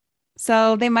Disney.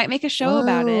 So they might make a show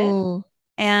about it.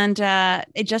 And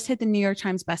it just hit the New York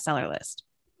Times bestseller list.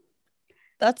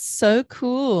 That's so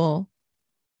cool.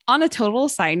 On a total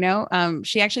side note,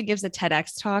 she actually gives a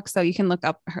TEDx talk, so you can look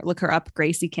her up,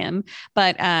 Gracie Kim.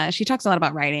 But she talks a lot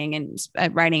about writing and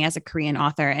writing as a Korean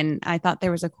author. And I thought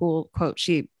there was a cool quote.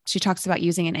 She talks about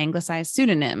using an anglicized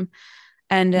pseudonym,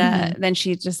 and then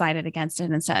she decided against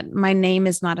it and said, "My name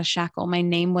is not a shackle. My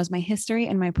name was my history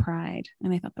and my pride."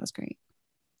 And I thought that was great.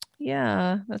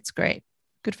 Yeah, that's great.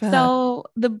 Good for her. So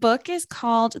the book is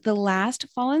called The Last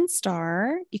Fallen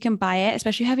Star. You can buy it,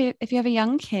 especially if you have a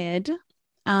young kid.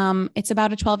 It's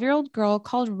about a 12-year-old girl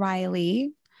called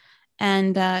Riley,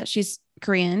 and she's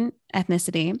Korean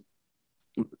ethnicity.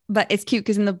 But it's cute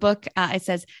because in the book, it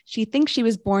says she thinks she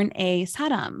was born a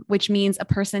saram, which means a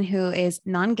person who is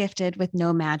non-gifted with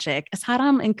no magic. A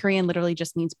saram in Korean literally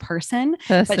just means person,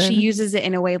 but she uses it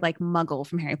in a way like Muggle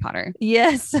from Harry Potter.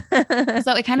 Yes. So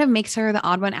it kind of makes her the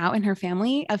odd one out in her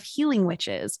family of healing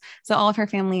witches. So all of her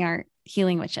family are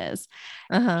healing witches.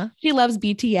 She loves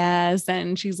BTS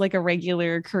and she's like a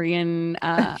regular Korean.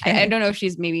 I don't know if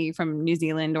she's maybe from New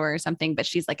Zealand or something, but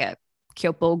she's like a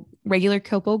regular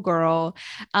Kyopo girl.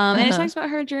 And it talks about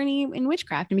her journey in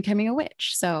witchcraft and becoming a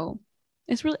witch. So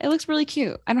it looks really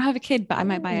cute. I don't have a kid, but I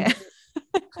might buy it.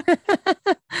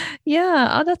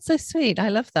 Yeah. Oh, that's so sweet. I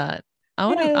love that. I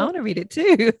want to read it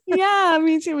too. Yeah,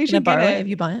 me too. We should borrow it if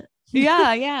you buy it.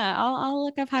 Yeah. I'll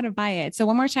look up how to buy it. So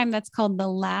one more time, that's called The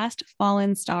Last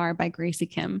Fallen Star by Gracie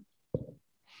Kim.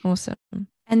 Awesome.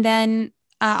 And then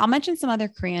I'll mention some other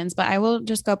Koreans, but I will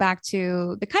just go back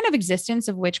to the kind of existence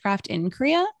of witchcraft in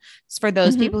Korea. For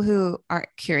those people who are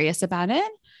curious about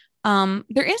it,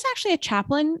 there is actually a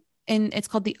chaplain it's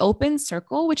called the Open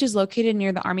Circle, which is located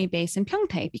near the army base in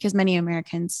Pyeongtaek because many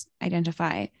Americans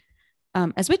identify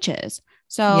as witches.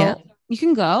 So you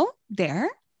can go there.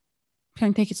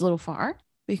 Pyeongtaek is a little far,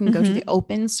 but you can go to the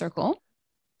Open Circle.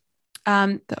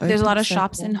 There's a lot of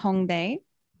shops in Hongdae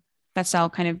that sell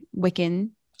kind of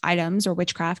Wiccan items or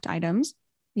witchcraft items.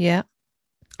 Yeah.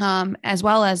 As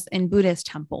well as in Buddhist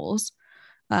temples.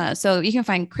 So you can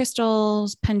find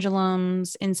crystals,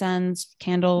 pendulums, incense,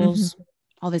 candles,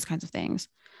 all these kinds of things.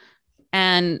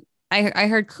 And I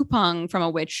heard Kupang from a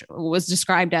witch was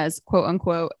described as quote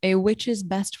unquote a witch's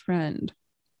best friend.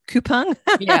 Kupang?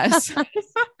 Yes.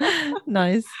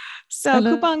 Nice. So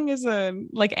Kupang is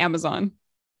like Amazon.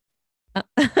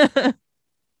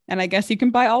 And I guess you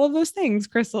can buy all of those things,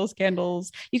 crystals,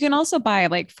 candles. You can also buy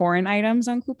like foreign items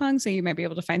on Coupang. So you might be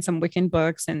able to find some Wiccan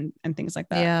books and things like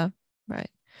that. Yeah, right.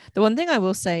 The one thing I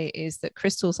will say is that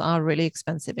crystals are really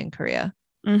expensive in Korea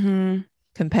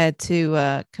compared to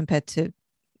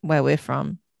where we're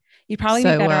from. You'd probably be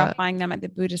better off buying them at the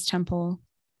Buddhist temple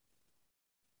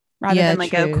rather than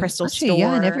like a crystal store.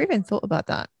 Yeah, I never even thought about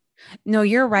that. No,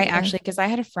 you're right, actually, because I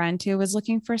had a friend who was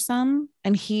looking for some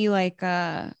and he went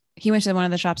to one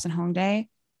of the shops in Hongdae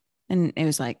and it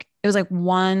was like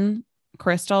one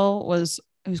crystal was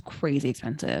crazy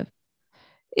expensive.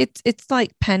 It's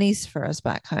like pennies for us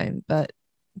back home, but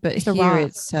here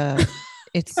it's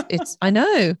I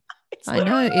know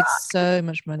it's so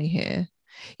much money here.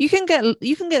 You can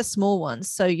get small ones.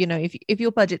 So, you know, if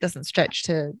your budget doesn't stretch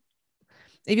to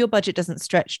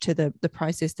the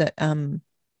prices that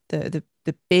the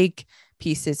big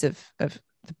pieces of the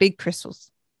big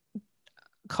crystals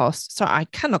cost. Sorry, I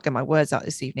cannot get my words out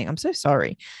this evening. I'm so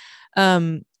sorry.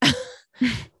 If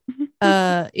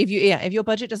your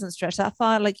budget doesn't stretch that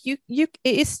far, like it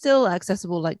is still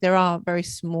accessible. Like there are very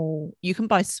small, you can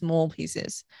buy small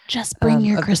pieces. Just bring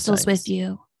your crystals with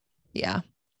you. Yeah.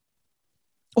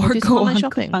 Or go on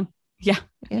shopping. Coupang. Yeah.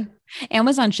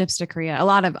 Amazon ships to Korea. A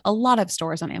lot of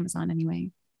stores on Amazon anyway.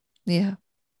 Yeah.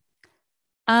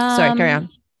 Sorry, carry on.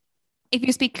 If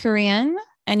you speak Korean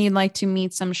and you'd like to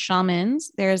meet some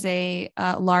shamans, there's a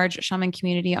large shaman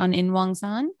community on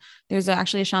Inwangsan. There's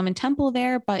actually a shaman temple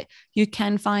there, but you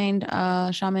can find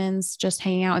shamans just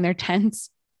hanging out in their tents,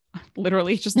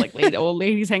 literally just like old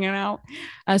ladies hanging out.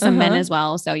 Some men as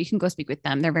well. So you can go speak with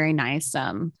them. They're very nice,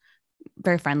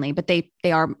 very friendly, but they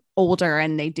are older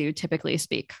and they do typically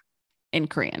speak in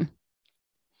Korean.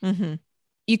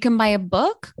 You can buy a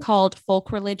book called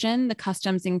Folk Religion, The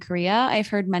Customs in Korea. I've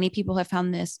heard many people have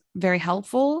found this very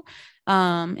helpful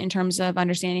in terms of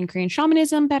understanding Korean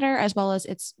shamanism better, as well as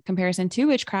its comparison to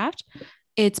witchcraft.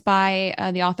 It's by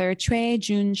the author Choi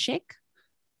Jun-sik,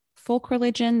 Folk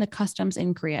Religion, The Customs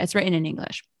in Korea. It's written in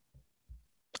English.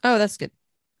 Oh, that's good.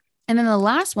 And then the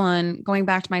last one, going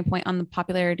back to my point on the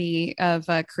popularity of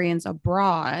Koreans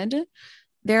abroad,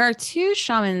 there are two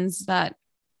shamans that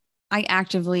I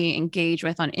actively engage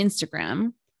with on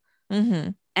Instagram.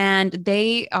 And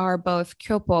they are both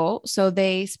Kyopo. So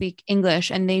they speak English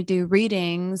and they do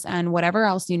readings and whatever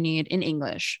else you need in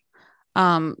English.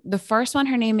 The first one,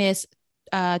 her name is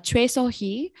Choi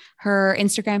So-hee. Her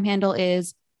Instagram handle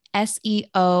is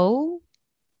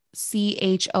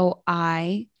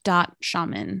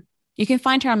SEOCHOI.shaman. You can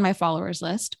find her on my followers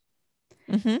list.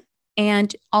 Mm-hmm.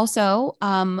 And also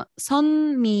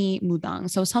Sunmi Mudang.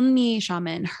 So Sunmi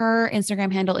Shaman, her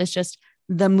Instagram handle is just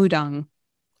the Mudang,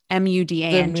 The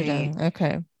MUDANG. Mudang.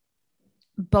 Okay.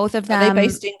 Both of Are they them.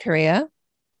 based in Korea?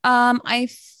 I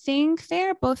think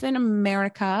they're both in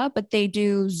America, but they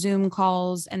do Zoom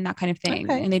calls and that kind of thing.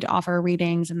 Okay. And they offer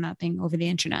readings and that thing over the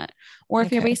internet, or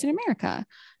if you're Okay. based in America.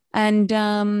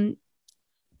 And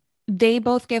they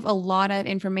both give a lot of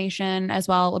information as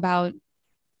well about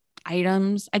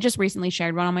items. I just recently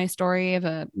shared one on my story of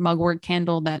a mugwort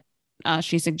candle that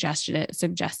she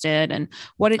suggested and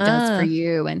what it does for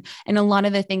you. And a lot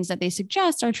of the things that they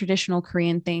suggest are traditional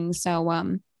Korean things.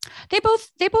 So they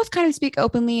both kind of speak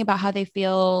openly about how they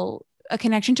feel a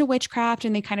connection to witchcraft,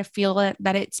 and they kind of feel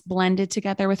that it's blended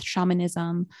together with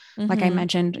shamanism. Like I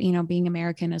mentioned, being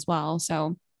American as well.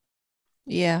 So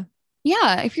yeah,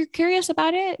 if you're curious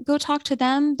about it, go talk to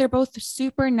them. They're both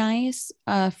super nice,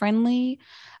 friendly.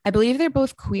 I believe they're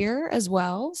both queer as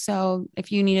well. So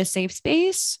if you need a safe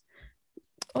space,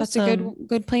 that's a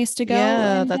good place to go.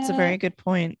 Yeah, that's a very good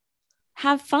point.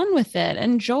 Have fun with it,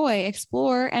 enjoy,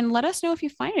 explore, and let us know if you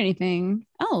find anything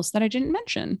else that I didn't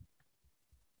mention.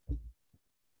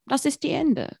 Das ist die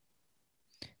Ende.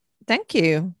 Thank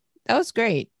you. That was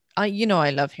great. I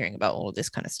love hearing about all of this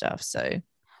kind of stuff. So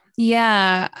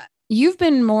yeah, you've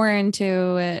been more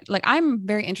into it. Like I'm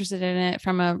very interested in it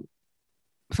from a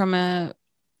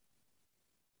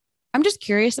I'm just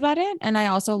curious about it. And I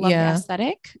also love the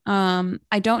aesthetic.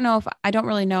 I don't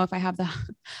really know if I have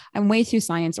I'm way too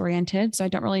science oriented. So I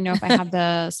don't really know if I have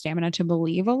the stamina to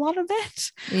believe a lot of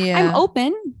it. Yeah. I'm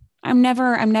open. I'm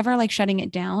never like shutting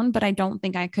it down, but I don't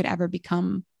think I could ever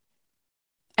become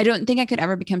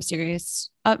serious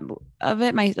of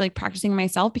it, practicing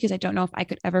myself, because I don't know if I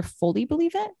could ever fully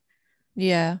believe it.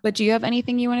 Yeah. But do you have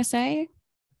anything you want to say?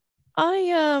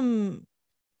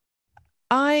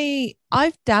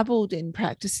 I've dabbled in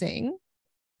practicing,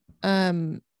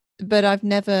 but I've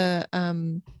never oh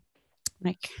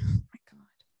my God.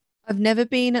 I've never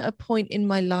been at a point in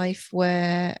my life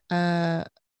where I've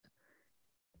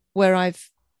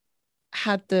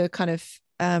had the kind of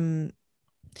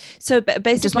so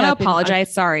basically, I just want to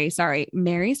apologize. Sorry.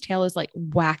 Mary's tail is like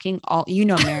whacking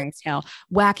Mary's tail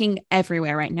whacking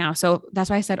everywhere right now. So that's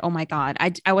why I said, oh my God.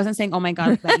 I wasn't saying, oh my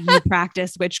God, that you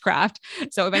practice witchcraft.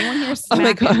 So if anyone hears, oh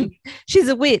my God, she's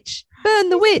a witch. Burn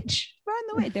the witch. Burn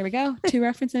the witch. There we go. 2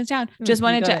 references down. Just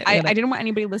wanted to, I didn't want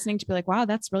anybody listening to be like, wow,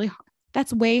 that's way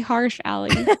harsh,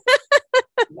 Allie.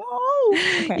 No,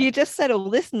 okay. You just said all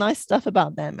this nice stuff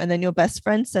about them, and then your best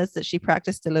friend says that she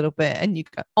practiced a little bit, and you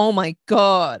go, "Oh my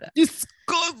God,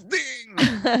 disgusting!"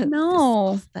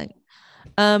 No.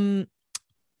 Disgusting.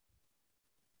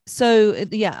 So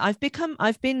yeah, I've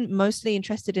been mostly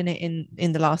interested in it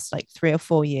in the last like 3 or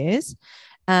 4 years,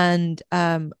 and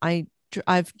I've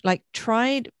like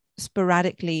tried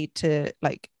sporadically to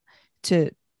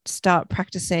start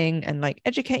practicing and like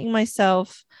educating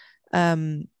myself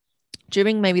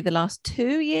during maybe the last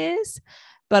 2 years,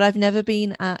 but I've never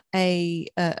been at a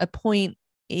point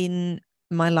in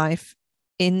my life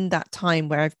in that time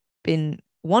where I've been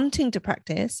wanting to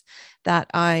practice that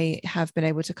I have been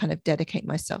able to kind of dedicate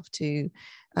myself to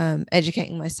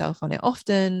educating myself on it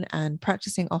often and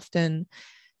practicing often.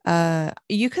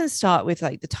 You can start with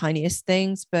like the tiniest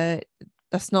things, but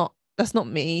that's not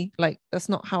me. Like that's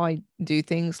not how I do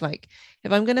things. Like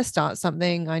if I'm going to start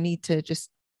something, I need to just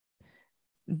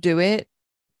do it.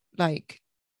 Like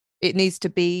it needs to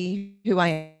be who I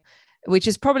am, which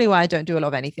is probably why I don't do a lot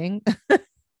of anything.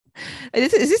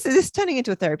 Is this turning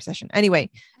into a therapy session? Anyway,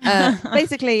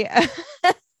 basically,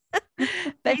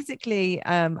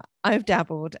 I've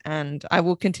dabbled and I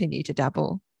will continue to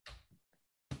dabble.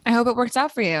 I hope it works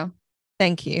out for you.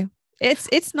 Thank you.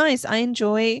 It's nice. I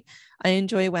enjoy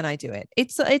when I do it.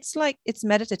 It's like it's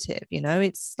meditative,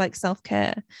 it's like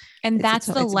self-care. And that's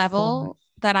the level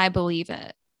that I believe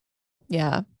it.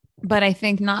 Yeah. But I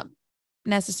think not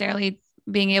necessarily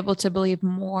being able to believe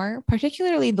more,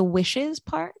 particularly the wishes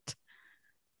part,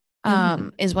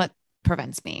 is what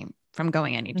prevents me from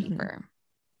going any deeper.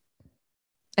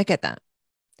 I get that.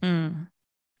 I'm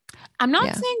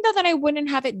not saying though that I wouldn't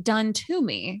have it done to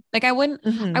me. Like I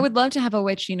wouldn't, I would love to have a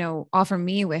witch, offer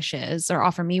me wishes or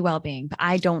offer me well-being, but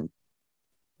I don't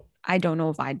know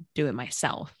if I'd do it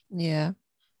myself. Yeah.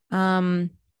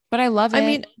 But I love it. I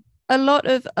mean, a lot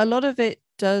of it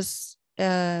does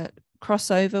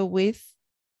cross over with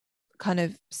kind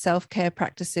of self-care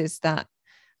practices that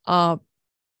are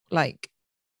like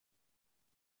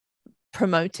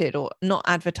promoted or not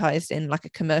advertised in like a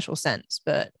commercial sense,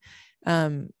 but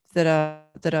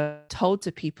that are told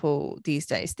to people these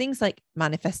days, things like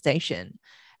manifestation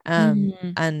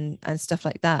and stuff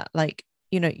like that. Like,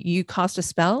 you know, you cast a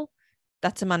spell,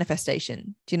 that's a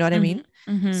manifestation. Do you know what I mean?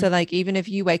 So like, even if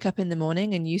you wake up in the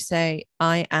morning and you say,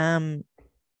 I am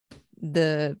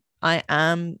the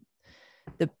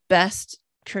best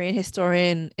Korean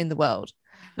historian in the world,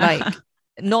 like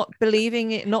not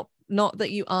believing it, not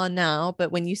that you are now,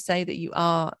 but when you say that you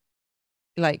are,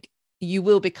 like, you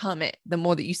will become it the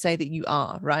more that you say that you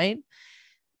are, right?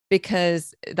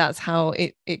 Because that's how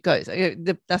it goes.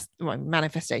 That's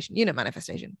manifestation, you know,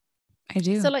 manifestation. I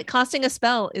do. So like casting a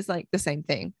spell is like the same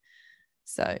thing.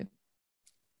 So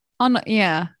on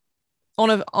a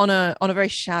very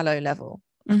shallow level.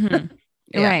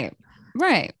 Yeah.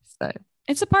 Right. So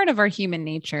it's a part of our human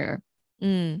nature.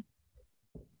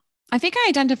 I think I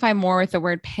identify more with the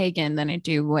word pagan than I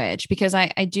do witch, because I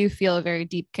do feel a very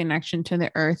deep connection to the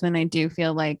earth, and I do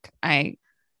feel like I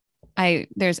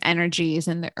there's energies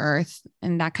in the earth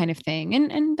and that kind of thing,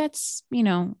 and that's, you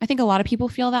know, I think a lot of people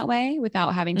feel that way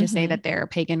without having to say that they're a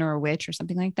pagan or a witch or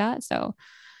something like that. So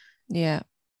yeah,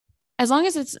 as long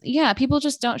as it's, people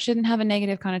just shouldn't have a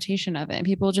negative connotation of it.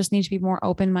 People just need to be more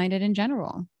open-minded in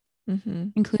general,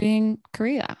 including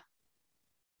Korea,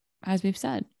 as we've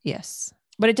said. Yes.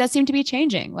 But it does seem to be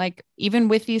changing. Like, even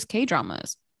with these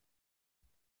K-dramas,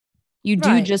 you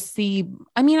do just see,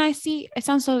 I mean, I see, it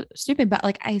sounds so stupid, but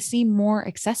like, I see more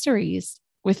accessories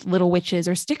with little witches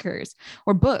or stickers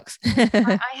or books.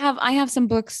 I have some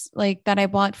books like that I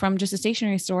bought from just a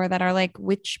stationery store that are like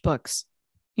witch books,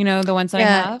 you know, the ones that I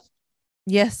have.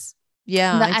 Yes.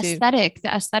 Yeah. The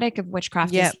aesthetic of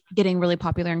witchcraft is getting really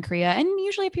popular in Korea. And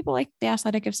usually people like the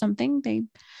aesthetic of something, they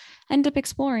end up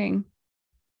exploring.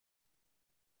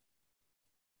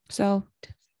 So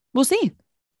we'll see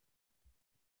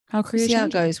how Korea see how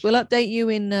it goes. We'll update you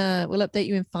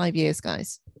in 5 years,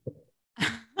 guys.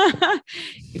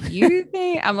 If you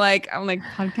think I'm like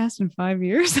podcast in 5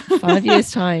 years. 5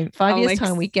 years time. 5 years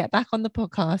time we get back on the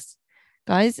podcast.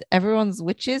 Guys, everyone's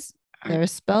witches. There are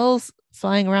spells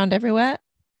flying around everywhere.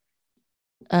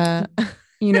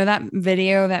 You know that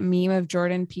video, that meme of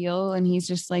Jordan Peele, and he's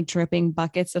just like dripping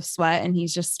buckets of sweat and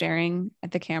he's just staring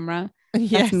at the camera.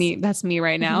 Yes. That's me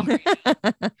right now.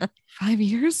 5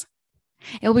 years.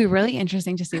 It'll be really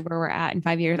interesting to see where we're at in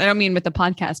 5 years. I don't mean with the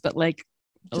podcast, but like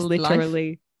just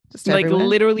literally, just like everywhere.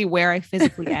 Literally where I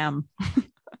physically am.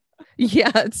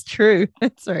 Yeah, it's true.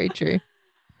 It's very true.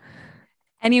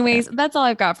 Anyways, that's all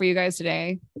I've got for you guys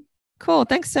today. Cool.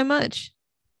 Thanks so much.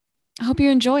 I hope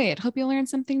you enjoy it. Hope you learn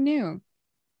something new.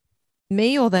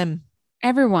 Me or them?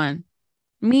 Everyone.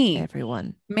 Me.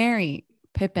 Everyone. Mary,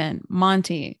 Pippin,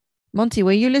 Monty. Monty,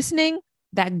 were you listening?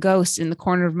 That ghost in the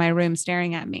corner of my room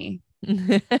staring at me.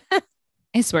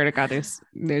 I swear to God,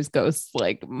 there's ghosts,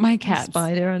 like my cat.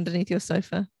 Spider underneath your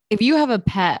sofa. If you have a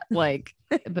pet, like,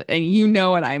 and you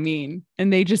know what I mean,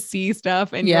 and they just see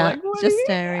stuff and you're like, just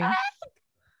staring.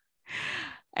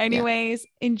 Anyways,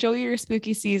 enjoy your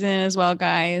spooky season as well,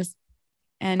 guys.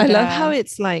 And I love how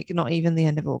it's like not even the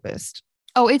end of August.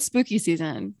 Oh, it's spooky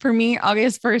season. For me,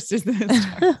 August 1st is the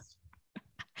start.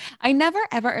 I never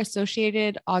ever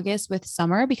associated August with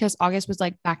summer, because August was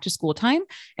like back to school time,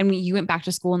 and you went back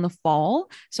to school in the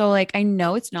fall. So like, I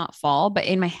know it's not fall, but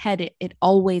in my head, it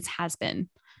always has been.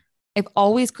 I've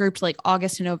always grouped like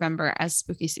August to November as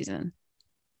spooky season.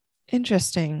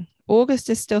 Interesting. August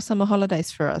is still summer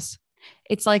holidays for us.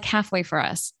 It's like halfway for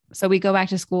us. So we go back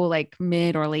to school like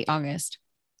mid or late August.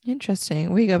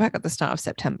 Interesting. We go back at the start of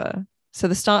September. So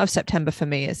the start of September for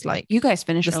me is like, you guys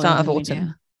finish the start of autumn.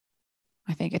 Idea.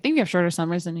 I think we have shorter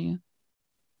summers than you.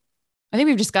 I think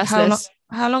we've discussed this.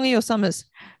 How long are your summers?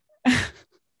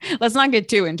 Let's not get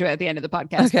too into it at the end of the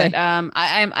podcast. Okay. But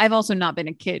I've also not been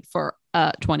a kid for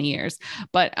 20 years.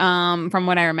 But from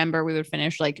what I remember, we would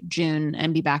finish like June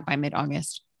and be back by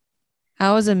mid-August.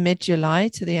 Ours are mid-July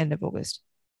to the end of August.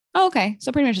 Oh, okay.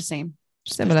 So pretty much the same.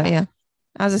 Similar, yeah.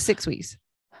 Ours are 6 weeks.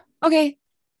 Okay.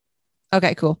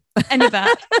 Okay, cool. End of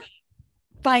that.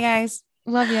 Bye, guys.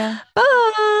 Love ya.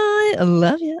 Bye.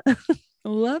 Love ya.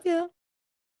 Love ya.